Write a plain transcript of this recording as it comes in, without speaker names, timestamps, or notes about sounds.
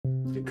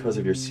Because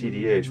of your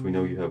CDH, we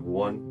know you have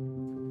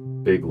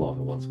one big lung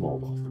and one small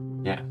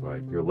lung. Yeah.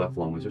 Right? Your left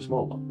lung is your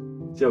small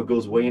lung. See how it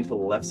goes way into the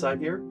left side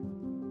here?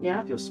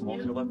 Yeah. See how small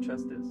your left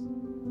chest is?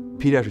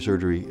 Pediatric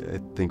surgery, I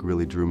think,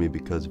 really drew me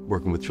because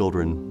working with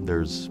children,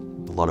 there's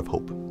a lot of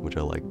hope, which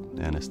I like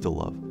and I still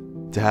love.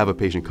 To have a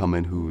patient come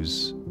in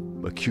who's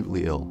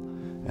acutely ill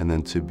and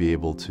then to be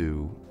able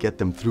to get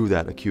them through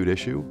that acute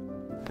issue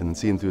and then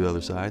see them through the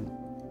other side,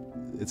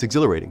 it's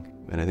exhilarating.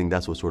 And I think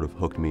that's what sort of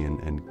hooked me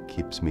and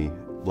keeps me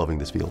loving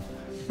this field.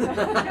 Do it.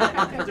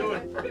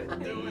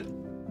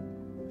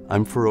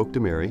 I'm Farokh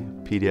Demehri,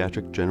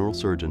 Pediatric General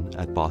Surgeon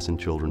at Boston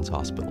Children's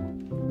Hospital.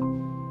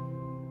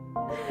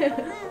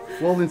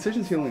 Well, the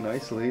incision's healing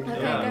nicely. Okay,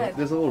 good.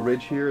 There's a little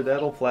ridge here.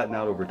 That'll flatten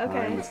out over time.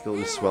 Okay. It's still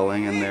just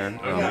swelling in there.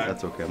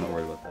 That's okay. I'm not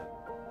worried about that.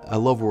 I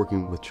love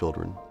working with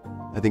children.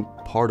 I think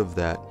part of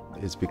that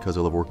is because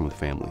I love working with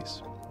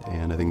families,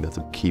 and I think that's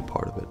a key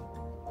part of it.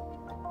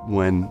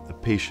 When a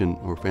patient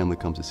or family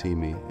comes to see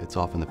me, it's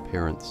often the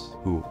parents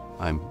who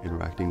I'm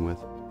interacting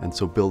with. And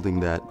so building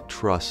that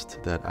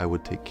trust that I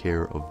would take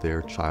care of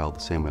their child the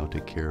same way I would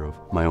take care of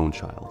my own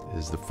child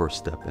is the first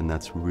step, and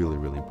that's really,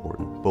 really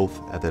important, both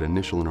at that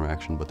initial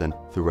interaction, but then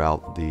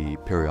throughout the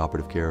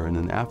perioperative care and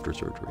then after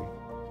surgery,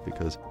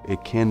 because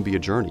it can be a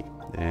journey.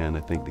 And I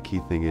think the key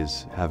thing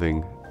is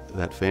having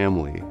that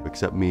family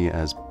accept me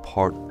as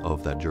part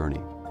of that journey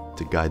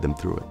to guide them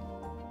through it.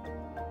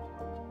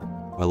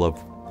 I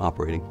love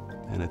operating,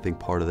 and I think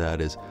part of that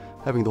is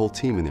having the whole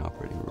team in the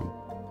operating room.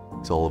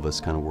 It's all of us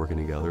kind of working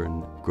together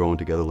and growing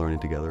together, learning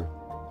together.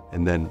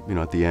 And then,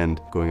 at the end,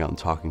 going out and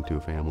talking to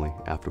a family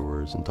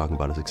afterwards and talking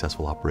about a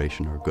successful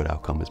operation or a good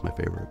outcome is my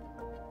favorite.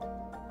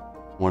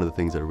 One of the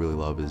things that I really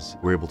love is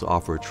we're able to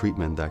offer a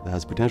treatment that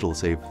has potential to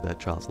save that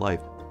child's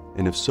life.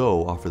 And if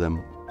so, offer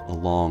them a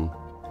long,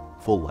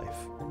 full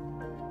life.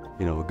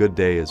 A good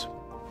day is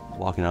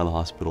walking out of the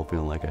hospital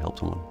feeling like I helped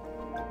someone.